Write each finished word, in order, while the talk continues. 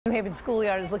New Haven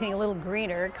schoolyard is looking a little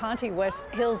greener. Conte West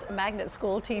Hills Magnet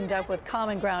School teamed up with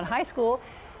Common Ground High School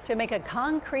to make a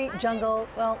concrete jungle,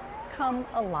 well, come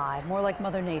alive, more like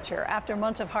Mother Nature. After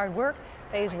months of hard work,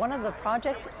 phase one of the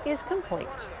project is complete.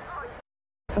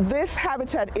 This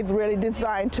habitat is really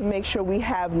designed to make sure we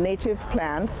have native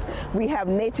plants, we have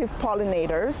native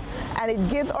pollinators, and it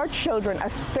gives our children a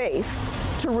space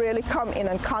to really come in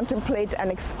and contemplate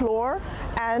and explore,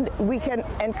 and we can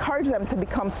encourage them to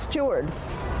become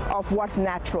stewards of what's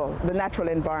natural, the natural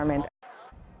environment.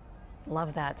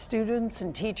 Love that. Students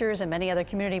and teachers and many other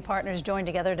community partners joined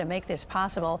together to make this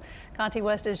possible. Conte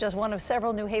West is just one of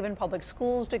several New Haven public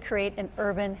schools to create an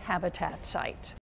urban habitat site.